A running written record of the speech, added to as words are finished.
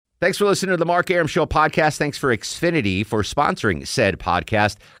Thanks for listening to the Mark Arum Show podcast. Thanks for Xfinity for sponsoring said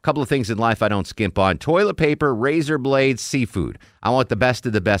podcast. A couple of things in life I don't skimp on. Toilet paper, razor blades, seafood. I want the best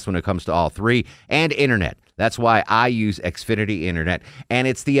of the best when it comes to all three. And internet. That's why I use Xfinity Internet. And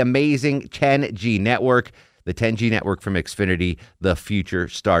it's the amazing 10G network. The 10G network from Xfinity. The future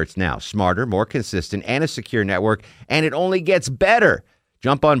starts now. Smarter, more consistent, and a secure network. And it only gets better.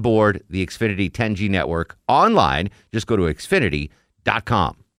 Jump on board the Xfinity 10G network online. Just go to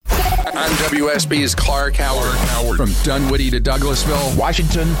Xfinity.com. I'm WSB's Clark Howard. From Dunwoody to Douglasville,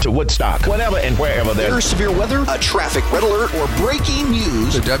 Washington to Woodstock, whenever and wherever there's severe weather, a traffic red alert, or breaking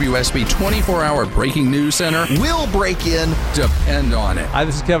news, the WSB 24-hour breaking news center will break in. Depend on it. Hi,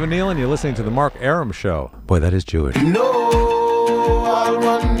 this is Kevin Nealon. You're listening to the Mark Arum Show. Boy, that is Jewish. You know I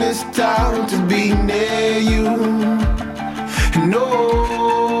want this town to be near you.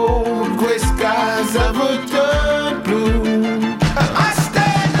 No gray skies ever turn blue. I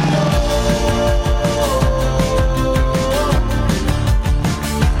stand alone.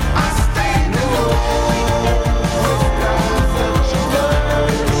 I stand alone.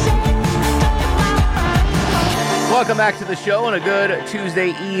 Welcome back to the show and a good Tuesday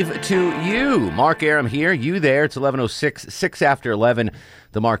Eve to you. Mark Arum here, you there. It's 11:06, 6 after 11.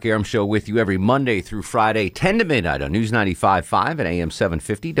 The Mark Arum Show with you every Monday through Friday, 10 to midnight on News 95.5 and AM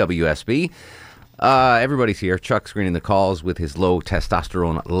 750 WSB. Everybody's here. Chuck screening the calls with his low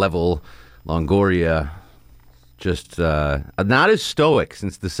testosterone level. Longoria just not as stoic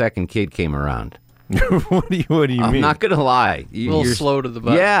since the second kid came around. What do you mean? I'm not going to lie. A little slow to the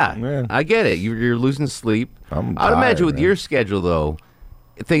button. Yeah, I get it. You're losing sleep. I'd imagine with your schedule, though,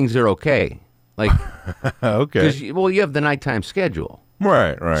 things are okay. Like, okay. Well, you have the nighttime schedule.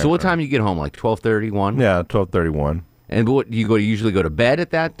 Right. So what time you get home? Like 12:31? Yeah, 12:31. And what do you usually go to bed at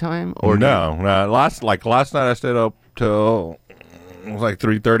that time? Or no. Last night I stayed up till it was like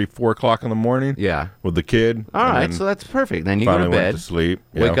 3:30, 4 o'clock in the morning. Yeah. With the kid. All right, so that's perfect. Then you go to bed. Went to sleep.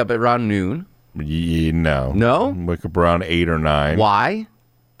 Wake up at around noon. No. No? Wake up around 8 or 9. Why?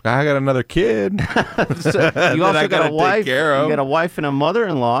 I got another kid. So you also got a wife. Take care of. You got a wife and a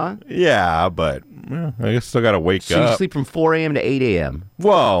mother-in-law. Yeah, but I still got to wake So up. you sleep from 4 a.m. to 8 a.m.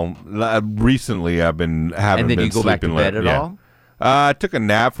 Well, recently I've been having. And then been you go back to sleeping bed late. at all? I took a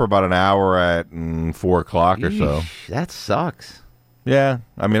nap for about an hour at 4 o'clock or so. Yeesh, that sucks. Yeah,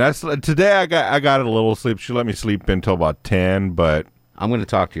 I mean, today I got a little sleep. She let me sleep until about 10, but I'm going to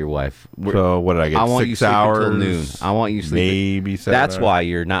talk to your wife. so what did I get? I want 6 you sleeping hours till noon. I want you sleeping. Maybe 7 That's hours. why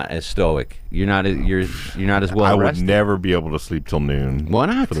you're not as stoic. You're not as well I would rested. never be able to sleep till noon. Why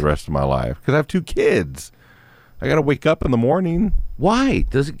not? For the rest of my life, because I have 2 kids. I got to wake up in the morning. Why?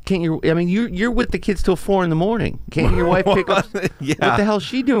 Can't you? I mean, you're with the kids till 4 in the morning. Can't your wife pick up? Yeah. What the hell is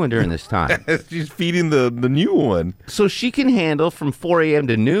she doing during this time? She's feeding the new one. So she can handle from 4 a.m.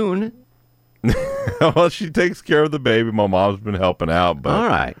 to noon. Well, she takes care of the baby. My mom's been helping out, but All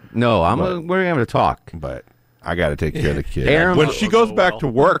right. No, we're going to talk. but I got to take care of the kid. Aaron- when she goes back to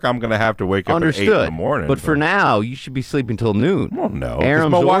work, I'm going to have to wake up Understood. at 8 in the morning. But for now, you should be sleeping till noon. well, no, 'cause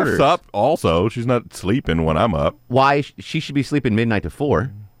Aaron's my orders. wife's up also. She's not sleeping when I'm up. Why she should be sleeping midnight to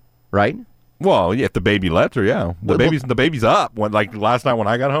 4, right? Well, yeah, if the baby lets her, yeah. The baby's up. When like last night when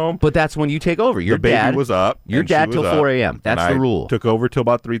I got home, But that's when you take over. Your the baby dad was up. Your and she dad was till up, 4 a.m. That's and the I rule. Took over till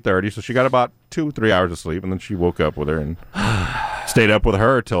about 3:30, so she got about 2-3 hours of sleep, and then she woke up with her and stayed up with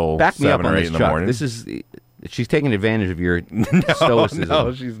her till Back me up 7 on or 8 this, in the Chuck. morning. This is she's taking advantage of your stoicism.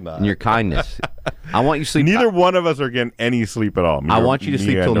 no, she's not. And your kindness. I want you to sleep. Neither one of us are getting any sleep at all. I want you to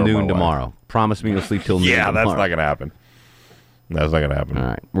sleep till nor my noon wife. tomorrow. Promise me you'll sleep till noon. Yeah, that's tomorrow. not gonna happen. That's not gonna happen. All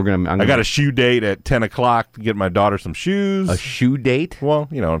right, I got a shoe date at 10 o'clock to get my daughter some shoes. a shoe date. Well,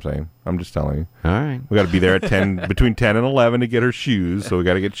 you know what I'm saying. I'm just telling you. All right. We got to be there at 10, between 10 and 11 to get her shoes. So we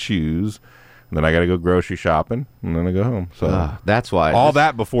got to get shoes. And then I got to go grocery shopping. And then I go home. So That's why all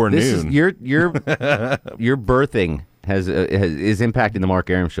that before this noon. is your birthing is impacting the Mark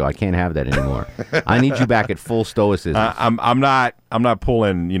Arum Show. I can't have that anymore. I need you back at full stoicism. I'm not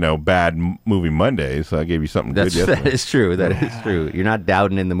pulling, bad movie Mondays. So I gave you something good yesterday. That is true. That is true. You're not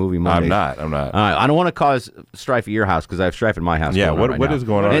doubting in the movie Monday. I'm not. All right. I don't want to cause strife at your house because I have strife at my house. Yeah, going on right what now. is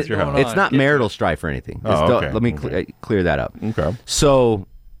going on at your house? It's not marital strife or anything. Oh, okay. Let me clear that up. Okay. So,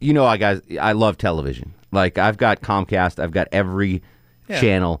 I love television. Like, I've got Comcast. I've got every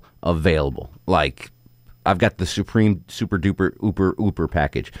channel available. Like, I've got the supreme super duper ooper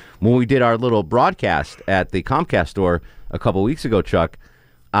package. When we did our little broadcast at the Comcast store a couple weeks ago, Chuck,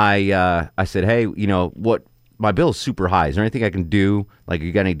 I said, hey, what? My bill is super high. Is there anything I can do? Like,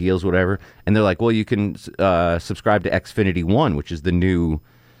 you got any deals, whatever? And they're like, well, you can subscribe to Xfinity One, which is the new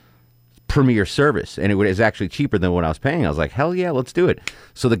premier service, and it was actually cheaper than what I was paying. I was like, hell yeah, let's do it.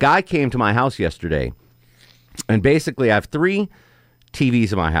 So the guy came to my house yesterday, and basically I have 3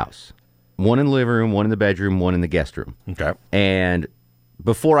 TVs in my house. One in the living room, one in the bedroom, one in the guest room. Okay. And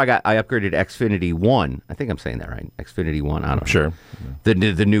before I upgraded Xfinity One. I think I'm saying that right. Xfinity One. I don't know. Sure. The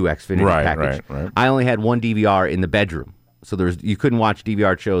new Xfinity package. Right. I only had one DVR in the bedroom, so you couldn't watch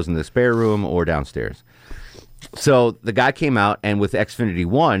DVR shows in the spare room or downstairs. So the guy came out, and with Xfinity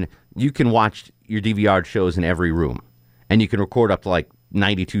One, you can watch your DVR shows in every room, and you can record up to like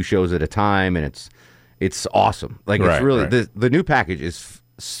 92 shows at a time, and it's awesome. Like it's really the new package is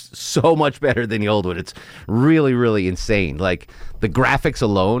so much better than the old one. It's really, really insane. Like the graphics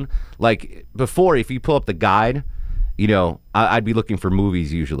alone, like before, if you pull up the guide, I'd be looking for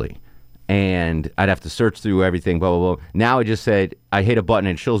movies usually, and I'd have to search through everything, blah, blah, blah. Now it just said, I hit a button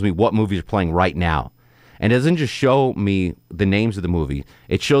and it shows me what movies are playing right now. And it doesn't just show me the names of the movie.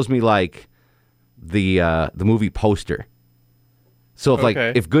 It shows me like the movie poster. So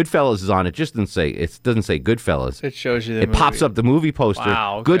if Goodfellas is on, it doesn't say Goodfellas. It shows you the movie. It pops up the movie poster.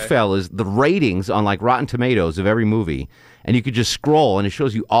 Wow, okay. Goodfellas, the ratings on like Rotten Tomatoes of every movie, and you could just scroll and it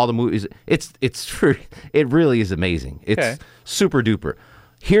shows you all the movies. It really is amazing. It's super duper.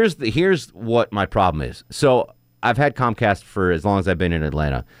 Here's what my problem is. So I've had Comcast for as long as I've been in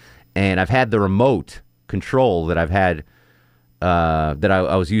Atlanta, and I've had the remote control that I've had that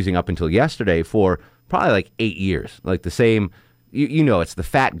I was using up until yesterday for probably like 8 years. Like the same. It's the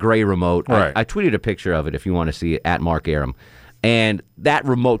fat gray remote. Right. I tweeted a picture of it if you want to see it, at Mark Arum. And that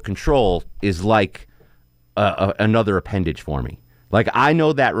remote control is like another appendage for me. Like I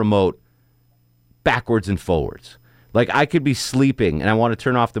know that remote backwards and forwards. Like I could be sleeping and I want to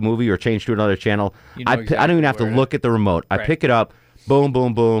turn off the movie or change to another channel. I don't even have to look at the remote. I pick it up, boom,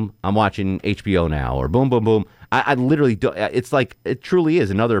 boom, boom. I'm watching HBO now, or boom, boom, boom. I literally do. It's like it truly is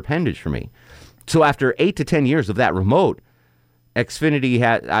another appendage for me. So after 8 to 10 years of that remote, Xfinity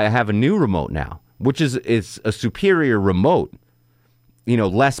I have a new remote now, which is a superior remote.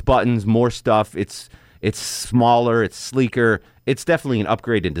 Less buttons, more stuff. It's smaller, it's sleeker. It's definitely an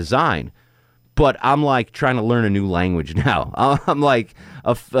upgrade in design. But I'm like trying to learn a new language now. I'm like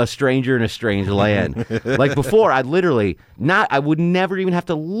a stranger in a strange land. Like before, I would never even have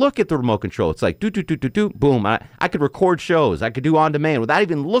to look at the remote control. It's like do do do do do boom. I could record shows. I could do on demand without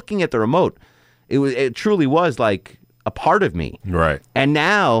even looking at the remote. It truly was like a part of me. Right. And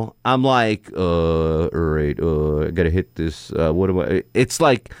now I'm like, all right, I got to hit this. It's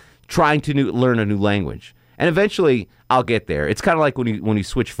like trying to learn a new language. And eventually I'll get there. It's kind of like when you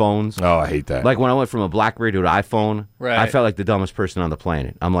switch phones. Oh, I hate that. Like when I went from a BlackBerry to an iPhone, I felt like the dumbest person on the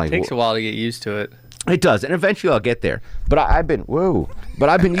planet. I'm like, it takes a while to get used to it. It does, and eventually I'll get there. But I've been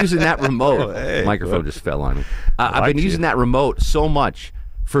using that remote. Microphone just fell on me. I've been using that remote so much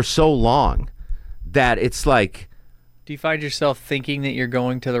for so long that it's like. Do you find yourself thinking that you're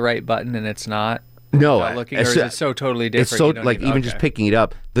going to the right button and it's not? No, looking, or is it so totally different? It's so like even just picking it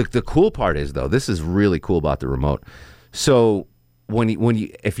up. The cool part is though, this is really cool about the remote. So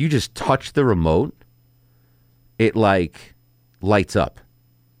if you just touch the remote, it like lights up.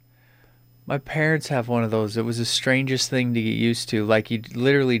 My parents have one of those. It was the strangest thing to get used to. Like you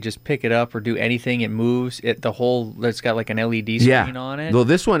literally just pick it up or do anything, it moves. It's got like an LED screen on it. Well,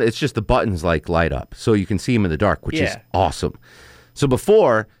 this one, it's just the buttons like light up, so you can see them in the dark, which is awesome. So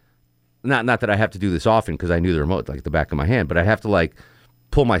before, not that I have to do this often because I knew the remote like the back of my hand, but I have to like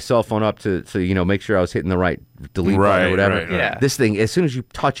pull my cell phone up to make sure I was hitting the right delete button or whatever. Right. Yeah. This thing, as soon as you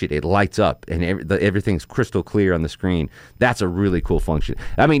touch it, it lights up and everything's crystal clear on the screen. That's a really cool function.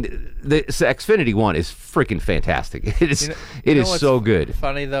 I mean, the Xfinity One is freaking fantastic. It is so good.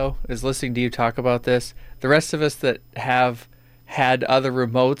 Funny though is listening to you talk about this. The rest of us that have had other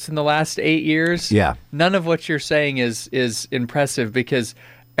remotes in the last 8 years, none of what you're saying is impressive because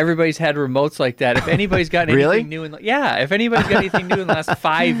everybody's had remotes like that. If anybody's got anything new if anybody's got anything new in the last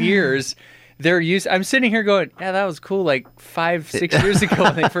 5 years, I'm sitting here going, yeah, that was cool like 5-6 years ago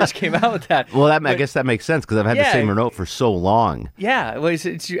when they first came out with that. Well, I guess that makes sense because I've had the same remote for so long. Yeah, well,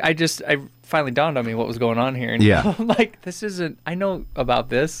 I finally dawned on me what was going on here. And I'm like, I know about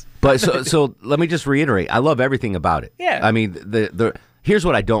this. But so let me just reiterate, I love everything about it. Yeah. I mean, here's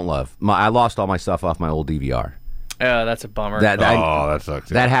what I don't love. I lost all my stuff off my old DVR. Oh, that's a bummer. that sucks.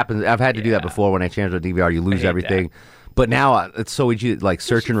 That happens. I've had to do that before when I changed the DVR. You lose everything. That. But now it's so easy to like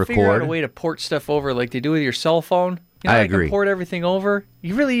search and record. Figure out a way to port stuff over like they do with your cell phone. I agree. Port everything over.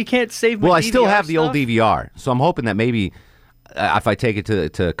 You can't save my Well, I DVR still have the stuff. old DVR. So I'm hoping that maybe if I take it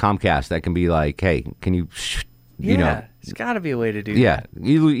to Comcast, that can be like, hey, can you, it's got to be a way to do that.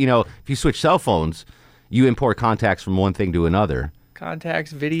 Yeah. If you switch cell phones, you import contacts from one thing to another.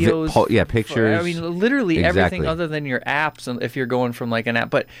 contacts, videos. Pictures. I mean, literally everything other than your apps. If you're going from like an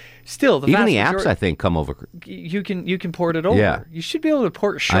app, but still, even the apps I think come over. You can port it over. Yeah. You should be able to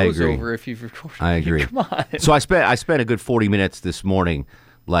port shows over if you've recorded. I agree. Come on. So I spent a good 40 minutes this morning,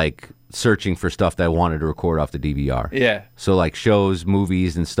 like searching for stuff that I wanted to record off the DVR. Yeah. So like shows,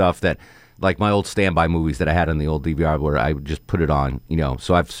 movies, and stuff that. Like my old standby movies that I had on the old DVR where I would just put it on,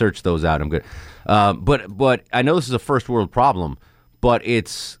 So I've searched those out. I'm good. But I know this is a first world problem, but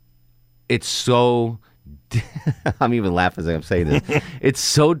it's so. I'm even laughing as I'm saying this. It's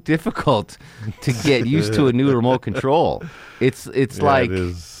so difficult to get used to a new remote control. It's like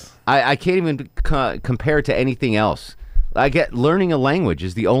I can't even compare it to anything else. Learning a language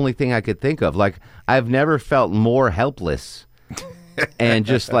is the only thing I could think of. Like I've never felt more helpless. And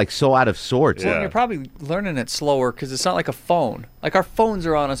just like so out of sorts. Well, you're probably learning it slower because it's not like a phone. Like our phones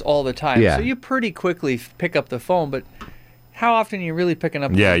are on us all the time. Yeah. So you pretty quickly pick up the phone, but how often are you really picking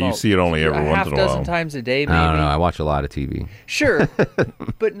up the remote? You see it only every once in a while. Half dozen times a day, maybe. I don't know. I watch a lot of TV. Sure,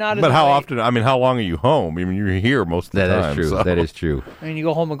 but not as But how late. often? I mean, how long are you home? I mean, you're here most of the time. That is true. So. That is true. I mean, you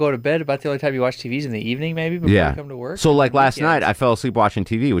go home and go to bed. About the only time you watch TV is in the evening, maybe, before you come to work. So like last night, I fell asleep watching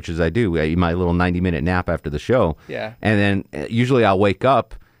TV, which is I do. I eat my little 90-minute nap after the show. Yeah. And then usually I'll wake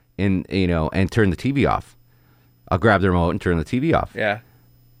up and turn the TV off. I'll grab the remote and turn the TV off. Yeah.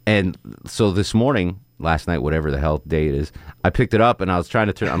 And so this morning, last night, whatever the hell day it is, I picked it up and I was trying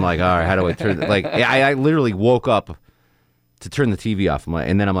to turn. I'm like, all right, how do I turn? I literally woke up to turn the TV off.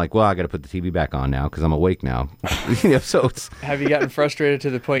 And then I'm like, well, I got to put the TV back on now because I'm awake now. So it's. Have you gotten frustrated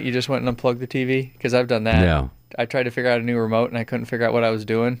to the point you just went and unplugged the TV? Because I've done that. No. I tried to figure out a new remote and I couldn't figure out what I was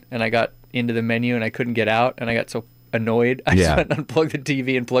doing. And I got into the menu and I couldn't get out. And I got so annoyed. I just went and unplugged the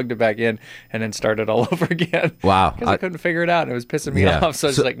TV and plugged it back in and then started all over again. Wow. Because I couldn't figure it out. And it was pissing me off. So I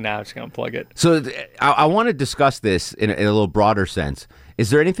was like, nah, I'm just going to unplug it. So I want to discuss this in a little broader sense.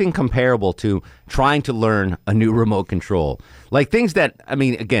 Is there anything comparable to trying to learn a new remote control? Like things that, I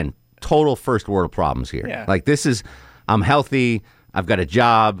mean, again, total first world problems here. Yeah. Like this is, I'm healthy, I've got a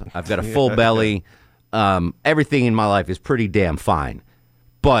job, I've got a full belly, everything in my life is pretty damn fine.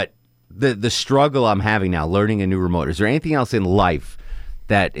 But the struggle I'm having now, learning a new remote, is there anything else in life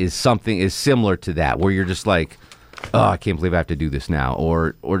that is similar to that, where you're just like, oh, I can't believe I have to do this now,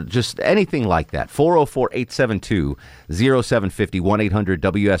 or just anything like that? 404-872-0750,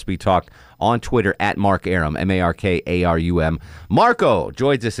 1-800-WSB Talk, on Twitter at Mark Arum, MarkArum. Marco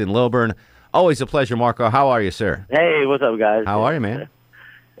joins us in Lilburn. Always a pleasure, Marco. How are you, sir? Hey, what's up, guys? How are you, man?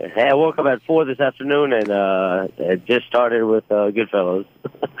 Hey, I woke up at 4 this afternoon and it just started with Goodfellas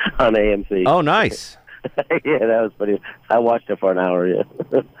on AMC. Oh, nice. Yeah, that was funny. I watched it for an hour. Yeah.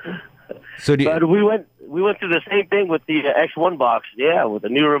 So but we went through the same thing with the X1 box. Yeah, with the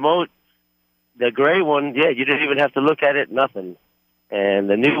new remote, the gray one. Yeah, you didn't even have to look at it. Nothing. And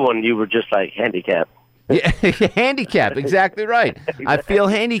the new one, you were just like handicapped. Yeah, handicap, exactly right. I feel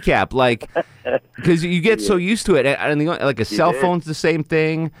handicapped, like, because you get so used to it. And like a cell phone's the same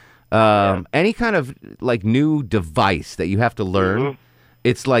thing. Any kind of like new device that you have to learn,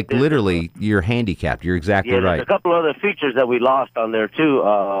 it's like literally you're handicapped. You're exactly right. There's a couple other features that we lost on there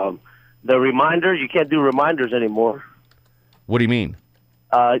too. The reminders, you can't do reminders anymore. What do you mean?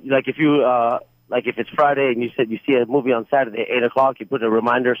 Like if you like if it's Friday and you said you see a movie on Saturday at 8:00, you put a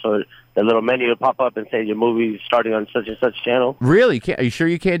reminder so the little menu will pop up and say your movie's starting on such and such channel. Really? Are you sure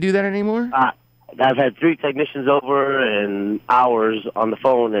you can't do that anymore? I've had 3 technicians over and hours on the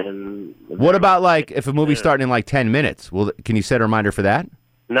phone. And what about like if a movie's starting in like 10 minutes? Well, can you set a reminder for that?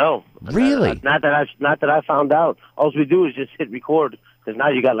 No. Really? Not that I found out. All we do is just hit record. Because now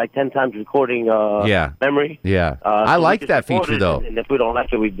you got like 10 times recording memory. Yeah. I like that feature, though. And if we don't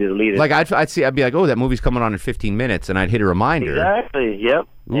like it, we delete it. Like, I'd be like, oh, that movie's coming on in 15 minutes, and I'd hit a reminder. Exactly, yep.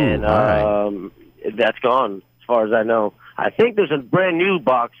 Ooh, and that's gone, as far as I know. I think there's a brand new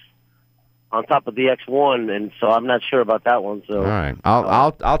box on top of the X1, and so I'm not sure about that one. So all right.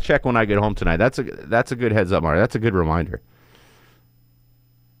 I'll check when I get home tonight. That's a good heads up, Mark. That's a good reminder.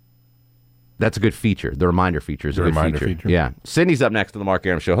 That's a good feature. The reminder feature is a good feature. Yeah. Cindy's up next to the Mark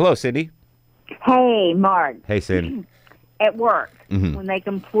Arum Show. Hello, Cindy. Hey, Mark. Hey, Cindy. At work, when they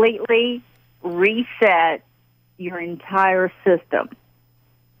completely reset your entire system.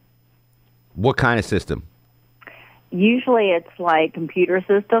 What kind of system? Usually it's like computer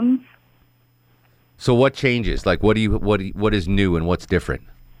systems. So what changes? Like what is new and what's different?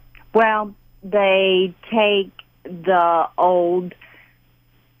 Well, they take the old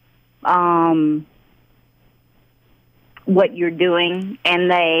what you're doing,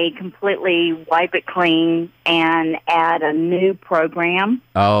 and they completely wipe it clean and add a new program.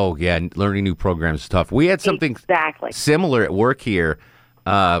 Oh, yeah. Learning new programs is tough. We had something similar at work here,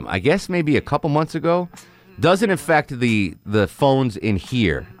 I guess maybe a couple months ago. Doesn't affect the phones in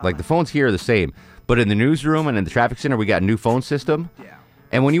here. Like, the phones here are the same. But in the newsroom and in the traffic center, we got a new phone system. Yeah.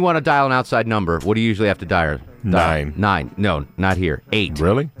 And when you want to dial an outside number, what do you usually have to dial? 9. 9. No, not here. 8.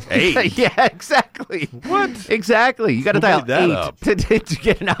 Really? 8? Yeah, exactly. What? Exactly. You got to dial 8 to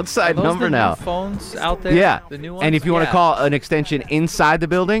get an outside Are those number the now. New phones out there? Yeah. The new ones? And if you want to call an extension inside the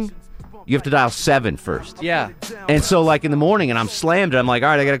building, you have to dial 7 first. Yeah. And so, like, in the morning, and I'm slammed, and I'm like, all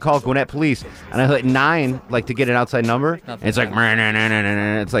right, I got to call Gwinnett Police. And I hit 9, like, to get an outside number. And it's like,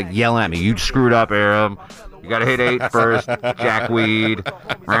 it's like yelling at me. You screwed up, Aram. You got to hit 8 first, jackweed.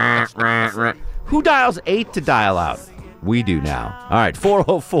 Who dials 8 to dial out? We do now. All right,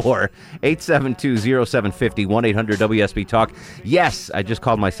 404-872-0750, 1-800-WSB-TALK. Yes, I just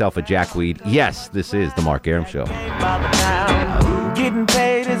called myself a jackweed. Yes, this is the Mark Aram Show. Getting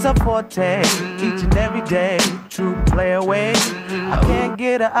paid is a forte, each and every day, true play away. I can't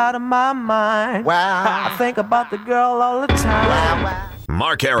get her out of my mind. Wow. I think about the girl all the time. Wow.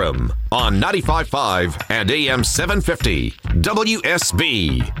 Mark Aram on 95.5 and AM 750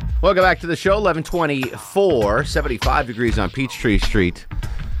 WSB. Welcome back to the show. 11:24, 75 degrees on Peachtree Street.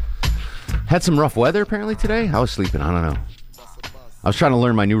 Had some rough weather apparently today. I was sleeping. I don't know. I was trying to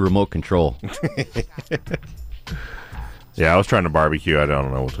learn my new remote control. Yeah, I was trying to barbecue. I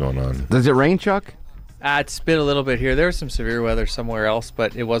don't know what's going on. Does it rain, Chuck? It's been a little bit here. There was some severe weather somewhere else,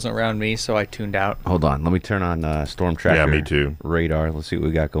 but it wasn't around me, so I tuned out. Hold on. Let me turn on Storm Tracker. Yeah, me too. Radar. Let's see what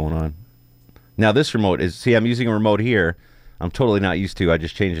we got going on. Now, this remote is... See, I'm using a remote here. I'm totally not used to. I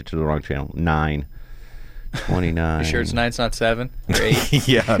just changed it to the wrong channel. 9. 29. You sure it's 9, it's not 7 or 8?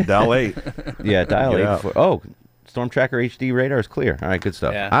 Yeah, dial 8. Yeah, dial 8. Oh, Storm Tracker HD radar is clear. All right, good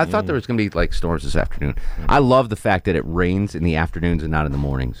stuff. Yeah. I thought there was going to be like storms this afternoon. I love the fact that it rains in the afternoons and not in the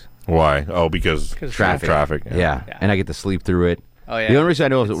mornings. Why? Oh, because traffic. Yeah. And I get to sleep through it. Oh, yeah. The only reason I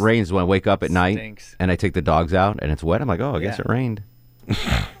know it rains is when I wake up at night Stinks. and I take the dogs out and it's wet. I'm like, oh, I guess it rained.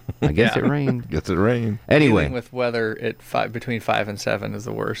 I guess it rained. Guess it rained. Anyway. Dealing with weather at between 5 and 7 is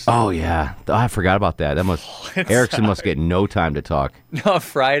the worst. Oh, yeah. I forgot about that. Erickson must get no time to talk. No,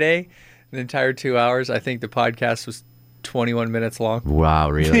 Friday, the entire 2 hours, I think the podcast was 21 minutes long.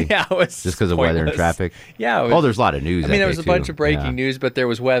 Wow, really? Yeah, it was just because of weather and traffic? Yeah. There's a lot of news. I mean, there was a bunch of breaking news, but there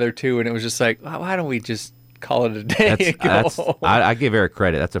was weather too, and it was just like, why don't we just call it a day? I give Eric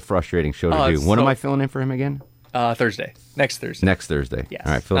credit. That's a frustrating show to do. When am I filling in for him again? Thursday. Next Thursday. Next Thursday. Yes.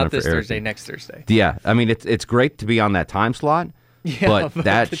 All right, filling in for Eric. Not this Thursday, next Thursday. Yeah, I mean, it's great to be on that time slot. Yeah, but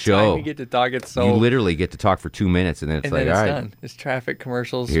that show, you get to talk it you literally get to talk for 2 minutes, and then it's all right. Done. It's traffic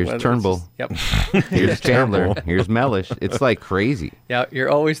commercials. Here's Turnbull. Yep. Here's Chandler. Here's Mellish. It's like crazy. Yeah,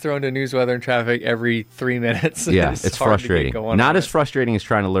 you're always thrown to news, weather, and traffic every 3 minutes. Yeah, it's frustrating. Not as frustrating as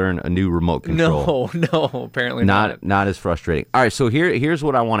trying to learn a new remote control. No, apparently not. Not as frustrating. All right, so here's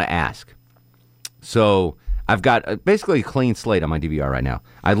what I want to ask. So I've got basically a clean slate on my DVR right now.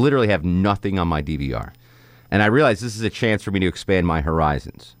 I literally have nothing on my DVR. And I realize this is a chance for me to expand my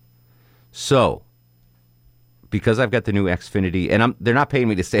horizons. So, because I've got the new Xfinity, and they're not paying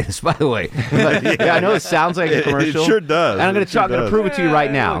me to say this, by the way. But, yeah, I know it sounds like a commercial. It sure does. And I'm going to prove it to you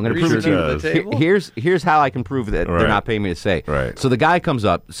right now. I'm going to prove it to you. Here's how I can prove that they're not paying me to say. Right. So the guy comes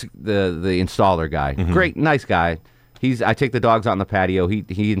up, the installer guy, great, nice guy. I take the dogs out on the patio.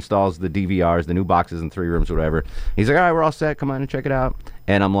 He installs the DVRs, the new boxes in 3 rooms, whatever. He's like, all right, we're all set. Come on and check it out.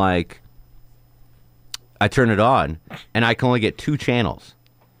 And I'm like, I turn it on, and I can only get 2 channels.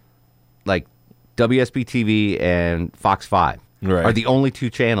 Like WSB TV and Fox 5 are the only 2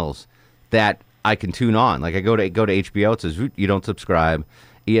 channels that I can tune on. Like I go to HBO, it says, Zoop, you don't subscribe.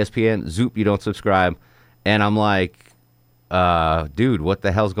 ESPN, Zoop, you don't subscribe. And I'm like, dude, what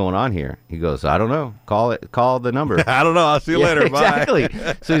the hell's going on here? He goes, I don't know. Call the number. I don't know. I'll see you later. Exactly.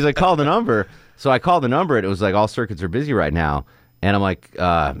 Bye. So he's like, call the number. So I called the number, and it was like, all circuits are busy right now. And I'm like,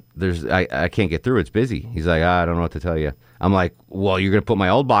 I can't get through. It's busy. He's like, I don't know what to tell you. I'm like, well, you're going to put my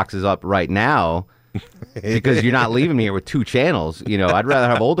old boxes up right now because you're not leaving me here with 2 channels. You know, I'd rather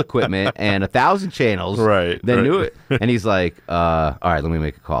have old equipment and 1,000 channels than new it. And he's like, all right, let me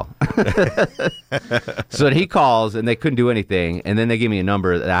make a call. So he calls, and they couldn't do anything. And then they gave me a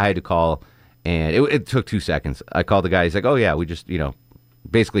number that I had to call, and it took 2 seconds. I called the guy. He's like, oh, yeah, we just,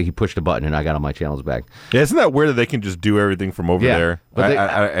 basically, he pushed a button, and I got all my channels back. Yeah, isn't that weird that they can just do everything from over there? But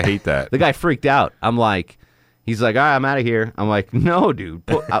I hate that. The guy freaked out. I'm like, He's like, all right, I'm out of here. I'm like, no, dude,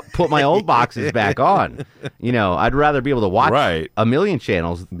 put my old boxes back on. I'd rather be able to watch a million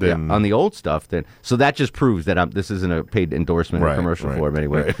channels on the old stuff. So that just proves that this isn't a paid endorsement or commercial for him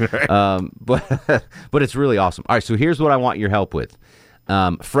anyway. But it's really awesome. All right, so here's what I want your help with.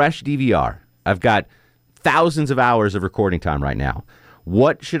 Fresh DVR. I've got thousands of hours of recording time right now.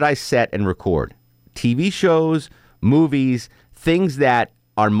 What should I set and record? TV shows, movies, things that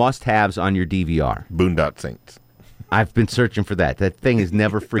are must-haves on your DVR. Boondock Saints. I've been searching for that. That thing is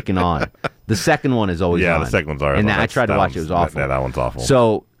never freaking on. The second one is always on. Yeah, the second one's already on. And I tried to watch it. It was awful. That one's awful.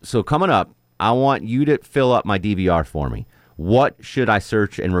 So coming up, I want you to fill up my DVR for me. What should I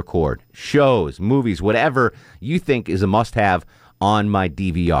search and record? Shows, movies, whatever you think is a must-have on my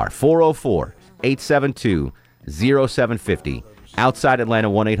DVR. 404-872-0750. Outside Atlanta,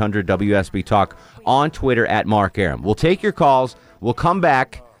 1-800-WSB-TALK. On Twitter, @Mark Arum. We'll take your calls. We'll come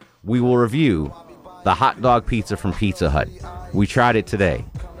back. We will review the hot dog pizza from Pizza Hut. We tried it today.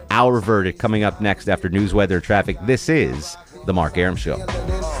 Our verdict coming up next after news, weather, traffic. This is The Mark Arum Show.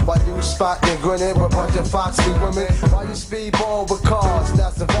 Why you spotting and grinning with a bunch of foxy women? Why you speedball with cars?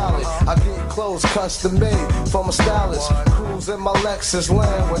 That's the valley. I get clothes custom made from a stylist. Cruise in my Lexus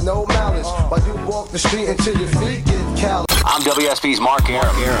land with no malice. Why you walk the street until your feet get callous? I'm WSB's Mark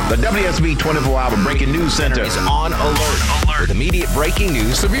Arum. The WSB 24-hour breaking news center is on alert. With immediate breaking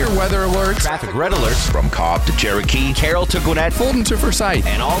news, Severe weather alerts, traffic red alerts from Cobb to Cherokee, Carroll to Gwinnett, Fulton to Forsyth,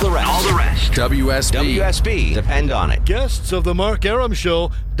 and all the rest. WSB. Depend on it. Guests of the Mark Arum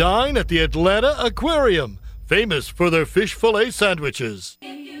Show dine at the Atlanta Aquarium, famous for their fish fillet sandwiches.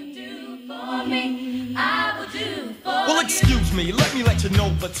 Well, excuse me, let me let you know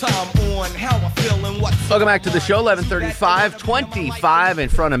the time on how I feel and what's... Welcome back to the show, 11:35, 25 in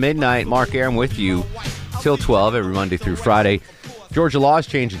front of midnight. Mark Arum with you till 12 every Monday through Friday. Georgia laws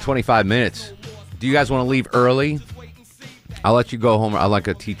change in 25 minutes. Do you guys want to leave early? I'll let you go home. I'm like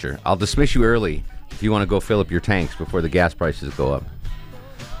a teacher. I'll dismiss you early if you want to go fill up your tanks before the gas prices go up.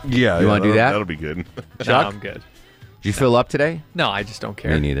 Yeah. You want to do that? That'll be good. Chuck? No, I'm good. Did you fill up today? No, I just don't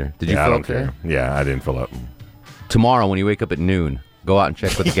care. Me neither. Did you fill up today? Yeah, I didn't fill up. Tomorrow, when you wake up at noon, go out and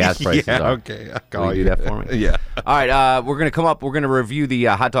check what the gas prices are. Okay. Will you do that for me? Yeah. All right, we're going to come up. We're going to review the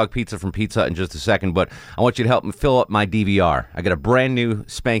hot dog pizza from Pizza Hut in just a second, but I want you to help me fill up my DVR. I got a brand new,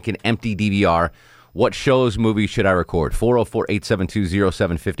 spanking, empty DVR. What shows, movies should I record?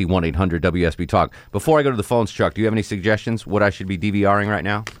 404-872-0750, 1-800-WSB-TALK. Before I go to the phones, Chuck, do you have any suggestions what I should be DVRing right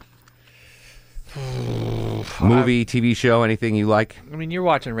now? Movie, TV show, anything you like? I mean, you're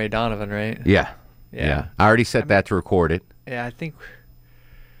watching Ray Donovan, right? Yeah. I already set that to record it. Yeah, I think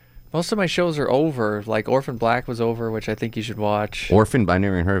most of my shows are over. Like Orphan Black was over, which I think you should watch. Orphan? I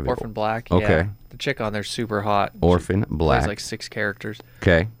never even heard of it. Orphan Black, Okay. Yeah. The chick on there's super hot. Orphan Black. There's like 6 characters.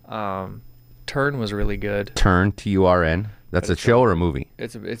 Okay. Turn was really good. Turn, Turn. That's a show or a movie?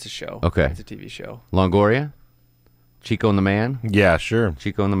 It's a show. Okay. It's a TV show. Longoria? Chico and the Man? Yeah, sure.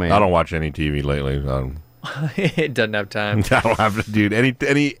 Chico and the Man. I don't watch any TV lately. It doesn't have time. I don't have to, dude.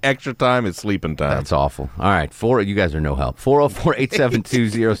 Any extra time is sleeping time. That's awful. All right, you guys are no help.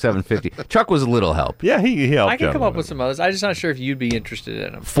 404-872-0750. Chuck was a little help. Yeah, he helped. I can come up with some others. I'm just not sure if you'd be interested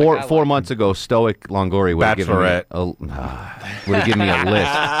in them. Four months ago, Stoic Longoria would have given me a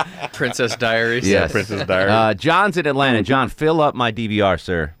list. Princess Diaries. Yes. Princess Diaries. John's in Atlanta. John, fill up my DVR,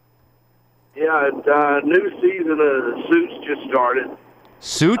 sir. Yeah, new season of Suits just started.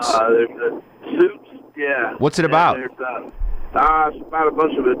 Suits? Suits. Yeah. What's it about? It's about a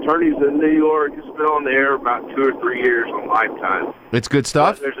bunch of attorneys in New York. It's been on the air about 2 or 3 years on Lifetime. It's good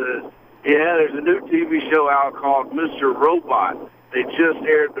stuff? There's a new TV show out called Mr. Robot. They just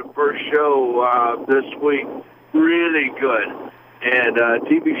aired the first show this week. Really good. And a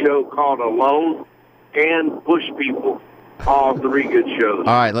TV show called Alone and Bush People. All 3 good shows.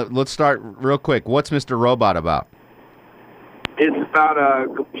 All right, let's start real quick. What's Mr. Robot about? It's about a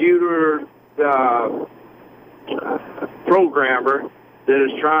computer programmer that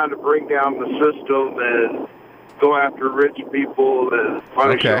is trying to bring down the system and go after rich people and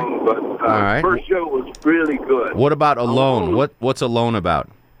punish them. But first show was really good. What about Alone? What's Alone about?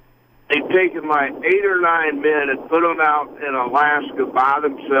 They've taken like 8 or 9 men and put them out in Alaska by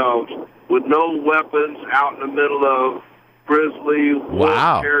themselves with no weapons out in the middle of grizzly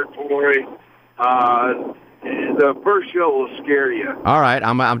wolf territory. The first show will scare you. All right,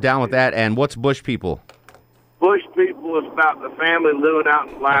 I'm down with that. And what's Bush People? Bush People is about the family living out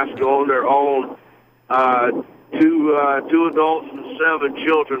in Alaska on their own. 2 adults and 7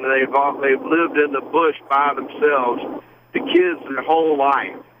 children. They've lived in the bush by themselves. The kids their whole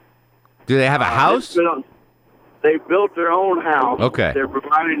life. Do they have a house? They built their own house. Okay. They're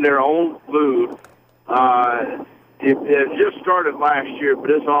providing their own food. It just started last year,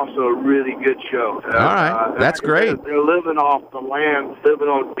 but it's also a really good show. All right, that's great. They're living off the land, living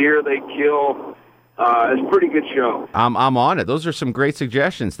on deer they kill. It's a pretty good show. I'm on it. Those are some great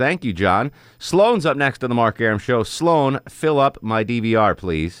suggestions. Thank you, John. Sloan's up next on the Mark Arum Show. Sloan, fill up my DVR,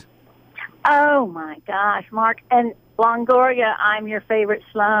 please. Oh, my gosh, Mark. And Longoria, I'm your favorite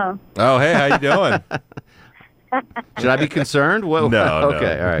Sloan. Oh, hey, how you doing? Should I be concerned? Whoa. No.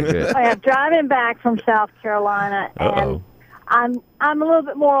 Okay, all right, good. I'm driving back from South Carolina, and I'm a little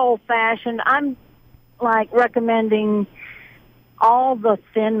bit more old-fashioned. I'm, like, recommending all the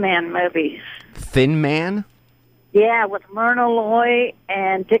Thin Man movies. Thin Man? Yeah, with Myrna Loy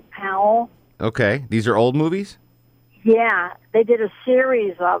and Dick Powell. Okay, these are old movies? Yeah, they did a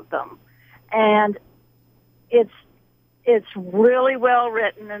series of them, and it's really well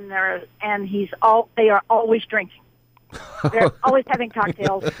written, and they are always drinking. They're always having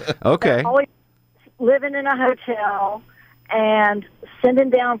cocktails. Okay. They're always living in a hotel and sending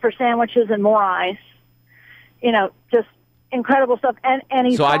down for sandwiches and more ice. You know, just incredible stuff. And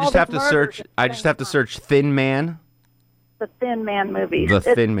he's so I just have to search. I just have to search Thin Man. The Thin Man movies. The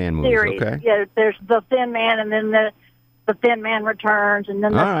Thin Man movies. Series. Okay. Yeah, there's the Thin Man, and then the Thin Man returns, and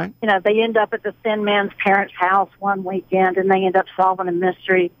then they end up at the Thin Man's parents' house one weekend, and they end up solving a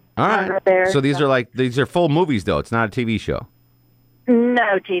mystery. All right. There. So these are full movies, though. It's not a TV show.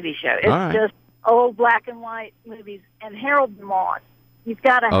 No TV show. It's just old black and white movies. And Harold and Maude. You've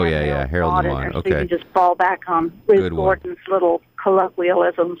got to have Harold and Maude. in there, Okay. so you can just fall back on Ruth Gordon's little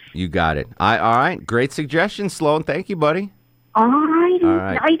colloquialisms. You got it. All right. Great suggestion, Sloan. Thank you, buddy. All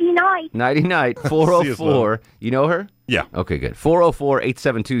right. Nighty-night. Nighty-night. 404. You know her? Yeah. Okay, good.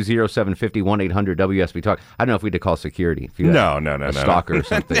 404-872-0750, 1-800-WSB Talk. I don't know if we had to call security. If you had a stalker or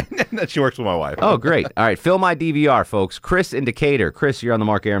something. She works with my wife. Oh, great. All right, fill my DVR, folks. Chris in Decatur. Chris, you're on the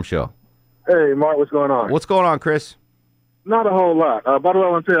Mark Arum Show. Hey, Mark, what's going on? What's going on, Chris? Not a whole lot. By the way, I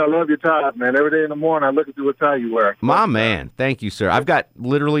want to tell you, I love your ties, man. Every day in the morning, I look at you what tie you wear. My man. Thank you, sir. I've got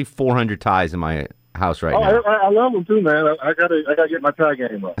literally 400 ties in my house right now. I love them too, man. I gotta get my tie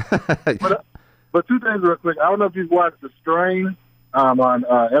game up. But two things real quick. I don't know if you've watched The Strain on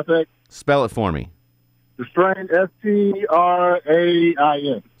FX. Spell it for me. The Strain, S-T-R-A-I-N.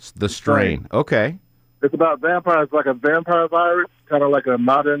 The Strain. Okay. It's about vampires, like a vampire virus, kind of like a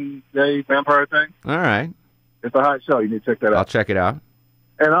modern-day vampire thing. All right. It's a hot show. You need to check that out. I'll check it out.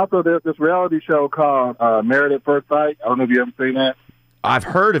 And also, there's this reality show called Married at First Sight. I don't know if you ever seen that. I've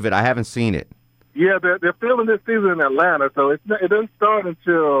heard of it. I haven't seen it. Yeah, they're filming this season in Atlanta, so it doesn't start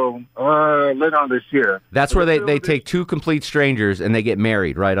until later on this year. That's where they take two complete strangers and they get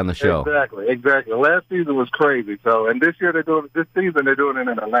married right on the show. Exactly. Last season was crazy. So, and this season they're doing it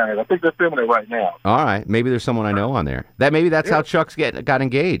in Atlanta. I think they're filming it right now. All right, maybe there's someone I know on there. Maybe that's how Chuck's got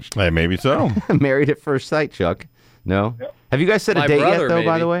engaged. Hey, maybe so. Married at first sight, Chuck. No. Yep. Have you guys set a date yet, though? Maybe.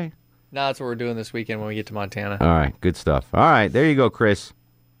 By the way. No, that's what we're doing this weekend when we get to Montana. All right, good stuff. All right, there you go, Chris.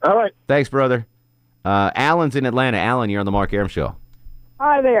 All right. Thanks, brother. Alan's in Atlanta. Alan, you're on the Mark Arum Show.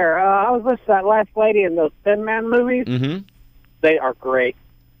 Hi there. I was listening to that last lady in those Thin Man movies. Mm-hmm. They are great.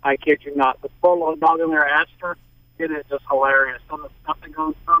 I kid you not. The full dog in there, Astor, it is just hilarious. Some of the stuff that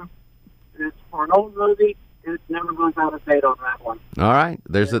goes through. It's for an old movie. It never goes out of date on that one. All right.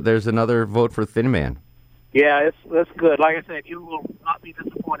 There's another vote for Thin Man. Yeah, that's good. Like I said, you will not be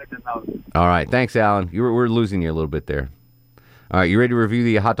disappointed in those. All right. Thanks, Alan. We're losing you a little bit there. All right. You ready to review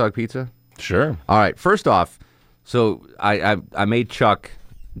the hot dog pizza? Sure. All right. First off, so I made Chuck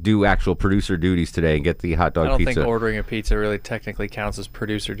do actual producer duties today and get the hot dog pizza. I don't think ordering a pizza really technically counts as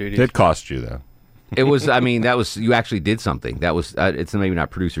producer duties. It cost you, though. It was, you actually did something. That was, it's maybe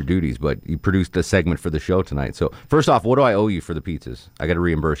not producer duties, but you produced a segment for the show tonight. So, first off, what do I owe you for the pizzas? I got to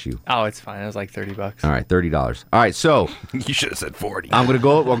reimburse you. Oh, it's fine. It was like $30. All right, $30. All right, so. You should have said 40. We're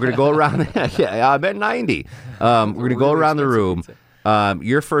going to go around. Yeah, I bet 90. We're going to go around the room.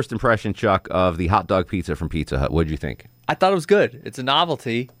 Your first impression, Chuck, of the hot dog pizza from Pizza Hut. What did you think? I thought it was good. It's a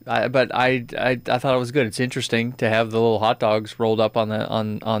novelty, but I thought it was good. It's interesting to have the little hot dogs rolled up on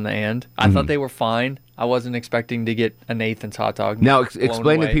the end. I thought they were fine. I wasn't expecting to get a Nathan's hot dog. Now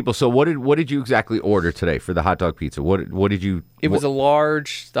explain to people. So what did you exactly order today for the hot dog pizza? What did you? It was a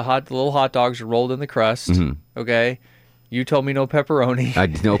large. The little hot dogs are rolled in the crust. Mm-hmm. Okay. You told me no pepperoni.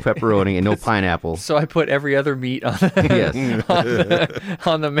 No pepperoni and no pineapple. So I put every other meat on the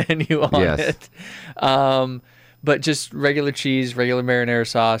menu on it. But just regular cheese, regular marinara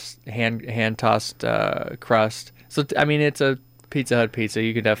sauce, hand tossed crust. So it's a Pizza Hut pizza.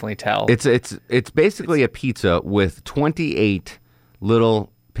 You can definitely tell. It's basically a pizza with 28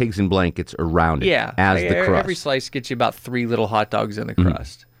 little pigs in blankets around it. Yeah, as the crust. Every slice gets you about 3 little hot dogs in the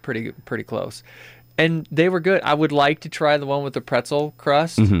crust. Pretty close. And they were good. I would like to try the one with the pretzel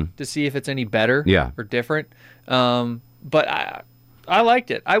crust to see if it's any better or different. But I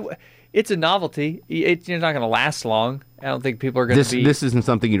liked it. It's a novelty. You're not going to last long. I don't think people are going to be... This isn't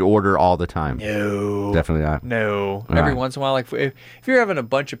something you'd order all the time. No. Definitely not. No. All Every right. once in a while, like if you're having a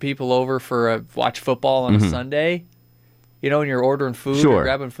bunch of people over for watch football on a Sunday, and you're ordering food or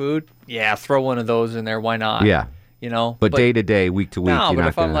grabbing food, throw one of those in there. Why not? Yeah. But day to day, week to week, no, you're but not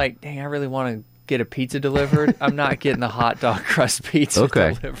if I'm gonna... like, dang, I really want to get a pizza delivered, I'm not getting the hot dog crust pizza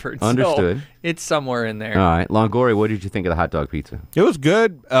delivered. Understood. So it's somewhere in there. All right. Longoria, what did you think of the hot dog pizza? It was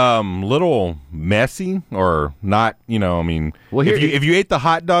good. Little messy or not, I mean, well, if you ate the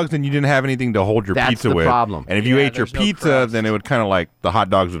hot dogs, then you didn't have anything to hold your pizza with. That's the problem. And if you ate your pizza, then it would kind of like the hot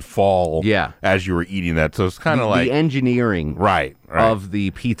dogs would fall as you were eating that. So it's kind of like the engineering of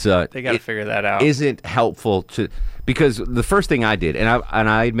the pizza. They got to figure that out. Isn't helpful to... Because the first thing I did, and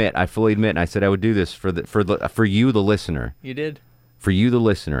I fully admit, and I said I would do this for you, the listener. You did. For you, the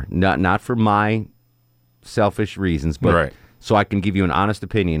listener, not for my selfish reasons, but so I can give you an honest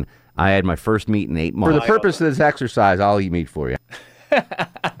opinion. I had my first meat in 8 months. For the purpose of this exercise, I'll eat meat for you.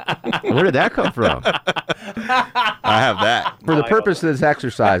 Where did that come from? I have that. For the purpose of this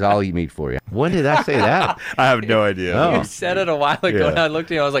exercise, I'll eat meat for you. When did I say that? I have no idea. Oh. You said it a while ago, and I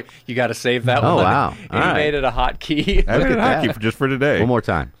looked at you. I was like, "You got to save that one." Oh wow! And you made it a hotkey. I made it a hotkey just for today. One more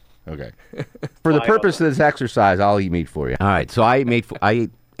time. Okay. For the purpose of this exercise, I'll eat meat for you. All right. So I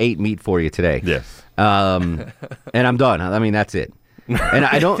ate meat for you today. Yes. And I'm done. I mean, that's it. And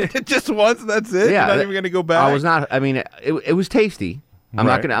I don't just once. That's it. Yeah. You're not even going to go back. I was not. I mean, it was tasty. I'm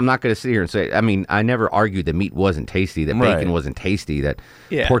not gonna sit here and say. I mean, I never argued that meat wasn't tasty, that bacon wasn't tasty, that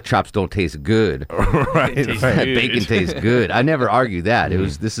pork chops don't taste good, that bacon tastes good. I never argued that.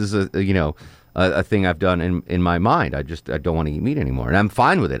 This is a thing I've done in my mind. I don't want to eat meat anymore, and I'm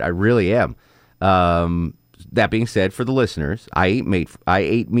fine with it. I really am. That being said, for the listeners, I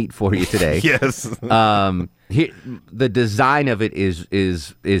ate meat for you today. Yes. The design of it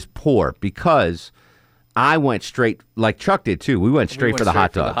is poor because I went straight, like Chuck did too. We went straight for the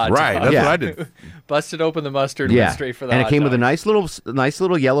hot dog. Right, that's what I did. Busted open the mustard and went straight for the hot dog. And it came with a nice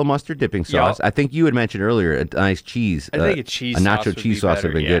little yellow mustard dipping sauce. Yep. I think you had mentioned earlier a nice cheese. I think a cheese a sauce nacho would cheese be sauce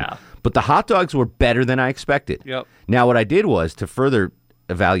would better, have been good. But the hot dogs were better than I expected. Yep. Now what I did was to further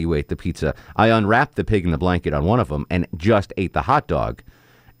evaluate the pizza, I unwrapped the pig in the blanket on one of them and just ate the hot dog,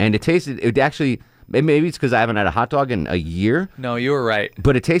 and it actually. Maybe it's because I haven't had a hot dog in a year. No, you were right.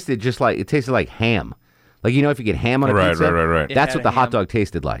 But it tasted like ham. Like, if you get ham on a pizza, right. That's what the hot dog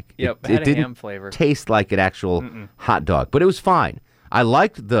tasted like. Yep, it had a didn't ham flavor. Taste like an actual hot dog, but it was fine. I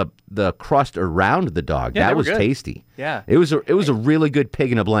liked the crust around the dog. Yeah, that was good. tasty. Yeah, it was a really good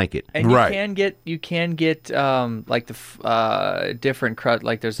pig in a blanket. And you can get like the different crust.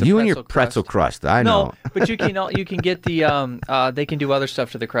 Like there's the you pretzel and your pretzel crust. I know. No, but you can get the they can do other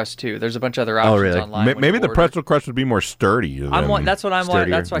stuff to the crust too. There's a bunch of other options online. Maybe the pretzel crust would be more sturdy. That's what I'm.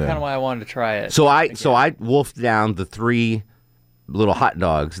 That's kind of why I wanted to try it. So I wolfed down the 3 little hot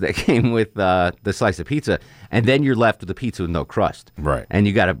dogs that came with the slice of pizza, and then you're left with the pizza with no crust. Right. And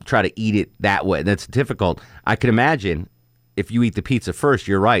you got to try to eat it that way. That's difficult. I can imagine if you eat the pizza first,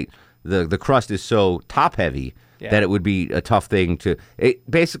 you're right. The crust is so top heavy that it would be a tough thing to.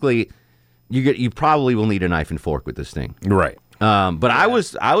 Basically, you probably will need a knife and fork with this thing. Right. But I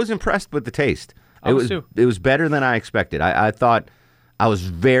was impressed with the taste. It was better than I expected. I thought I was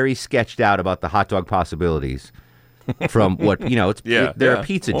very sketched out about the hot dog possibilities. From what they're a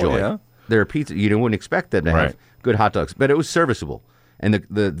pizza joint. Yeah. They're a pizza. You wouldn't expect them to have good hot dogs, but it was serviceable. And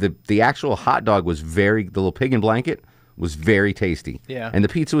the actual hot dog was the little pig in blanket was very tasty. Yeah. And the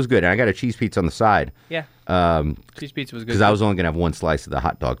pizza was good. And I got a cheese pizza on the side. Yeah. Cheese pizza was good because I was only gonna have one slice of the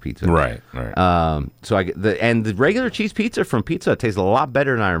hot dog pizza. Right. So the regular cheese pizza from Pizza Hut tastes a lot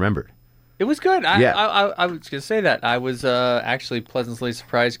better than I remembered. It was good. I was gonna say that I was actually pleasantly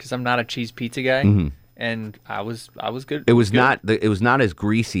surprised because I'm not a cheese pizza guy. Mm-hmm. And I was good. It was not as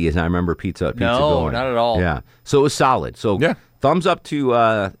greasy as I remember Pizza Hut no, going. not at all. Yeah, so it was solid. So thumbs up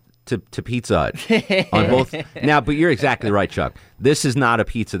to Pizza Hut on both. Now, but you're exactly right, Chuck. This is not a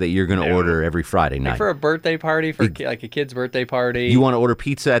pizza that you're going to order every Friday night. Like for a birthday party, like a kid's birthday party. You want to order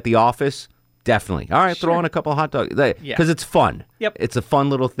pizza at the office? Definitely. All right, throw on a couple of hot dogs because it's fun. Yep, it's a fun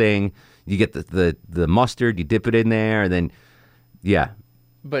little thing. You get the mustard, you dip it in there, and then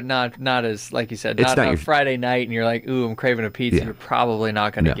But not as, like you said, not on a Friday night and you're like, ooh, I'm craving a pizza. You're probably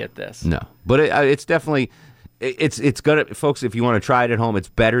not going to get this. No, but it's definitely, it's going to, folks, if you want to try it at home, it's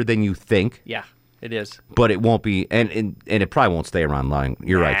better than you think. Yeah. It is. But it won't be, and it probably won't stay around long.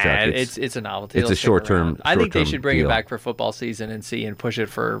 You're right, Chuck. It's a novelty. It's It'll a short-term. I think they should bring deal. it back for football season and push it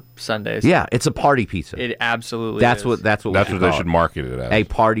for Sundays. Yeah, it's a party pizza. It absolutely That's is. what That's what they should market it as. A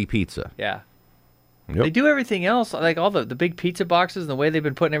party pizza. Yeah. Yep. They do everything else, like all the big pizza boxes and the way they've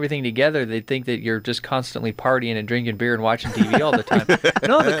been putting everything together. They think that you're just constantly partying and drinking beer and watching TV all the time.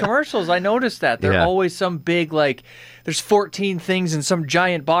 No, the commercials, I noticed that. They're always some big, like, there's 14 things in some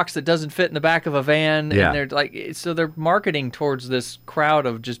giant box that doesn't fit in the back of a van. Yeah. And they're like, so they're marketing towards this crowd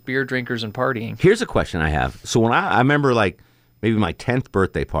of just beer drinkers and partying. Here's a question I have. So when I remember, like, maybe my 10th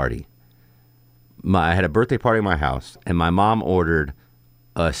birthday party, I had a birthday party in my house, and my mom ordered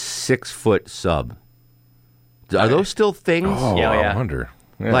a 6-foot sub. Are those still things? Oh, I wonder.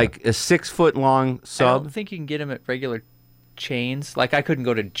 Yeah. Like a 6-foot long sub? I don't think you can get them at regular chains. Like, I couldn't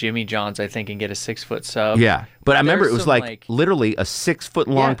go to Jimmy John's, I think, and get a 6-foot sub. Yeah. But I remember there's it was some, like literally a 6-foot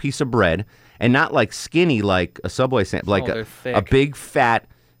long piece of bread, and not like skinny like a Subway sandwich, like they're a thick. big fat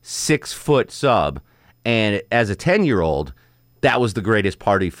 6-foot sub. And as a 10-year-old, that was the greatest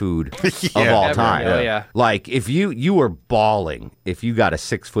party food of all Ever. time. Oh, yeah. Like, if you were bawling if you got a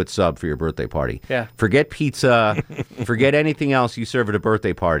 6-foot sub for your birthday party. Yeah. Forget pizza, forget anything else you serve at a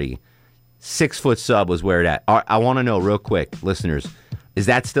birthday party. 6-foot sub was where it at. I want to know real quick, listeners, is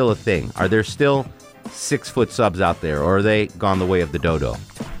that still a thing? Are there still 6-foot subs out there, or are they gone the way of the dodo?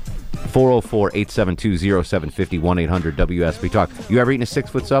 404-872-0750, 1-800-WSB Talk. You ever eaten a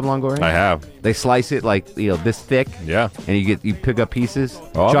 6-foot sub, Longoria? I have. They slice it like, this thick. Yeah. And you pick up pieces.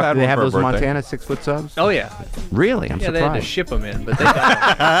 Oh, I've Chuck, had do they one have for a those in birthday. Montana, 6-foot subs? Oh, yeah. Really? I'm They had to surprised. ship them in, but they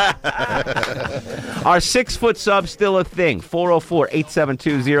got them. Are 6-foot subs still a thing?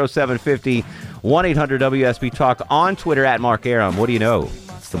 404-872-0750, 1-800-WSB Talk, on Twitter at Mark Arum. What do you know?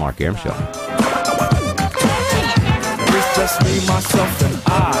 It's the Mark Arum Show. It's just me, myself, and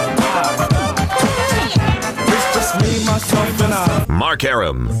I. It's just me, myself, and I. Mark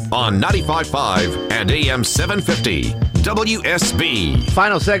Arum on 95.5 and AM 750 WSB.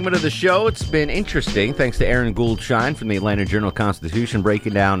 Final segment of the show. It's been interesting. Thanks to Aaron Gould-Shine from the Atlanta Journal-Constitution,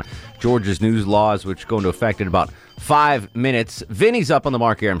 breaking down Georgia's news laws, which go into effect in about 5 minutes. Vinny's up on the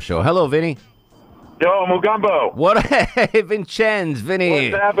Mark Arum Show. Hello, Vinny. Yo, Mugambo. What? Hey, Vincenz,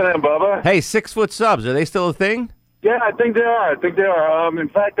 Vinny. What's happening, Bubba? Hey, 6-foot subs, are they still a thing? Yeah, I think they are. In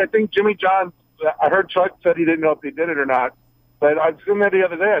fact, I think Jimmy John's, I heard Chuck said he didn't know if they did it or not, but I seen that the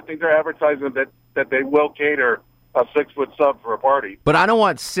other day. I think they're advertising that they will cater a 6-foot sub for a party. But I don't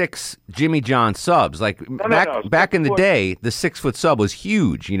want 6 Jimmy John subs. Like, back in the day, the 6-foot sub was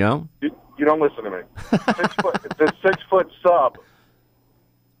huge, you know? You don't listen to me. It's a 6-foot sub.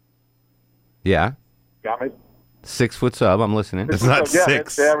 Yeah. Got me? 6-foot sub, I'm listening. It's not Yeah,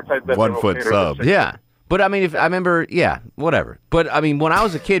 six they advertise that 1-foot they'll cater a subs. Yeah. But I mean, if I remember, whatever. But I mean, when I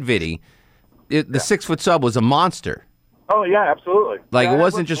was a kid, Vinny, the 6-foot sub was a monster. Oh, yeah, absolutely. Like, Yeah, it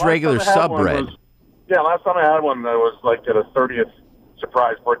wasn't just last regular time I had sub one bread. last time I had one, that was like at a 30th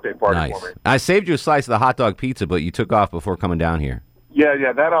surprise birthday party Nice. for me. I saved you a slice of the hot dog pizza, but you took off before coming down here.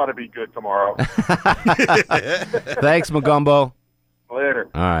 Yeah, that ought to be good tomorrow. Thanks, Magumbo. Later.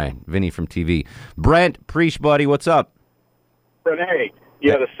 All right, Vinny from TV. Brent, Preach, buddy, what's up? Renee,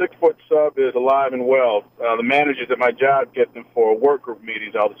 yeah, the 6-foot sub is alive and well. The managers at my job get them for work group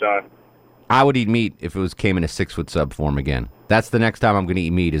meetings all the time. I would eat meat if it came in a 6-foot sub form again. That's the next time I'm going to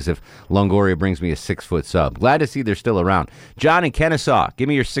eat meat, is if Longoria brings me a 6-foot sub. Glad to see they're still around. John in Kennesaw, give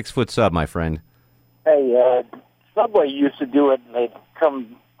me your 6-foot sub, my friend. Hey, Subway used to do it, and they'd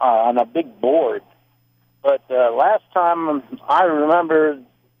come on a big board. But last time I remember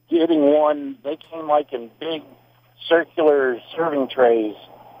getting one, they came like in big circular serving trays.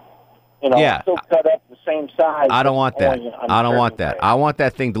 Yeah. Still cut up the same size. I don't want that. only on I don't serving want that. tray. I want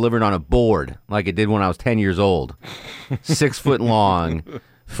that thing delivered on a board like it did when I was 10 years old. 6 foot long,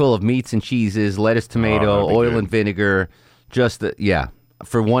 full of meats and cheeses, lettuce, tomato, oil and vinegar.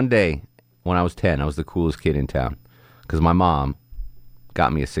 For one day when I was 10, I was the coolest kid in town because my mom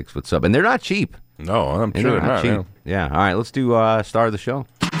got me a 6-foot sub. And they're not cheap. No, I'm sure They're they're not. cheap. Yeah. All right, let's do star of the show.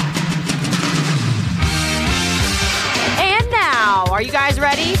 And now, are you guys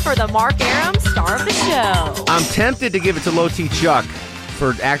ready for the Mark Arum Star of the Show? I'm tempted to give it to Low T Chuck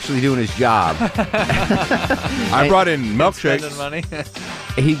for actually doing his job. I brought in milkshakes. Money.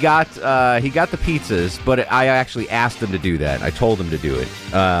 He got the pizzas, but I actually asked him to do that. I told him to do it.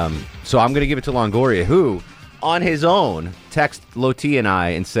 So I'm going to give it to Longoria, who, on his own, texted Loti and I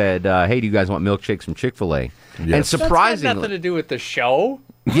and said, hey, do you guys want milkshakes from Chick-fil-A? Yes. And surprisingly... That's got nothing to do with the show.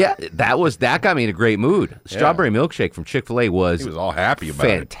 Yeah, that got me in a great mood. Strawberry milkshake from Chick-fil-A was... He was all happy about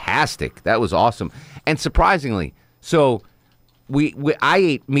it. fantastic. That was awesome. And surprisingly, so I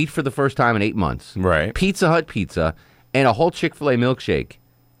ate meat for the first time in 8 months. Right. Pizza Hut pizza and a whole Chick-fil-A milkshake.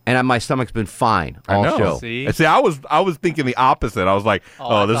 And my stomach's been fine all show. See, I was thinking the opposite. I was like,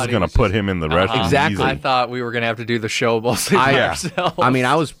 this is going to put him in the restaurant. Exactly. I thought we were going to have to do the show mostly by ourselves. I mean,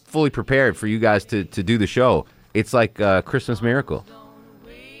 I was fully prepared for you guys to do the show. It's like a Christmas miracle.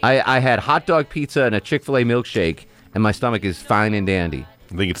 I had hot dog pizza and a Chick-fil-A milkshake, and my stomach is fine and dandy.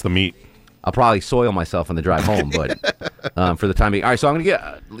 I think it's the meat. I'll probably soil myself on the drive home, but for the time being. All right, so I'm going to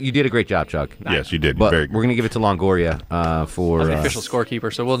get... You did a great job, Chuck. Yes, you did. But Very we're going to give it to Longoria for... I'm the official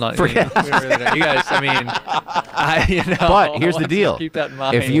scorekeeper, so we'll not... you guys, I mean... But here's the deal. Keep that in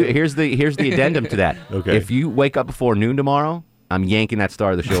mind. Here's the addendum to that. Okay. If you wake up before noon tomorrow, I'm yanking that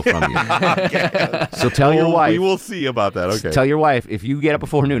star of the show from you. So tell your wife... We will see about that, okay. Tell your wife, if you get up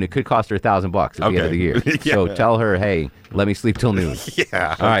before noon, it could cost her $1,000 at the end of the year. Yeah. So tell her, hey, let me sleep till noon.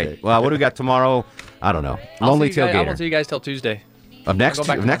 Yeah. All right. Well, what do we got tomorrow? I don't know. Lonely Tailgater. I won't see you guys till Tuesday. Of next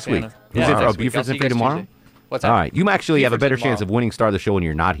week? Yeah, Buford's in for tomorrow? Tuesday. What's that? All right. You actually have a better tomorrow. chance of winning Star of the Show when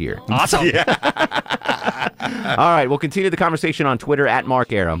you're not here. Awesome. All right. We'll continue the conversation on Twitter at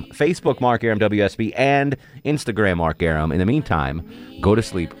Mark Arum, Facebook Mark Arum WSB, and Instagram Mark Arum. In the meantime, go to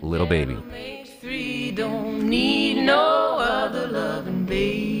sleep, little baby. Don't need no other loving,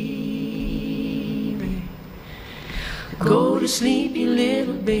 baby. Go to sleep, you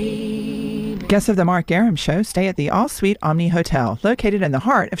little baby. Guests of the Mark Arum Show stay at the All-Suite Omni Hotel, located in the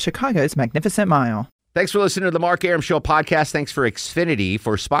heart of Chicago's Magnificent Mile. Thanks for listening to the Mark Arum Show podcast. Thanks for Xfinity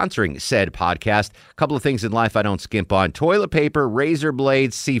for sponsoring said podcast. A couple of things in life I don't skimp on. Toilet paper, razor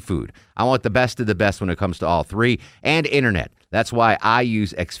blades, seafood. I want the best of the best when it comes to all three. And internet. That's why I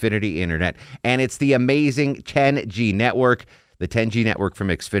use Xfinity Internet. And it's the amazing 10G network. The 10G network from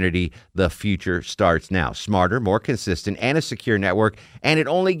Xfinity. The future starts now. Smarter, more consistent, and a secure network. And it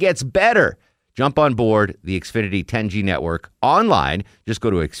only gets better. Jump on board the Xfinity 10G network online. Just go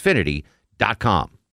to Xfinity.com.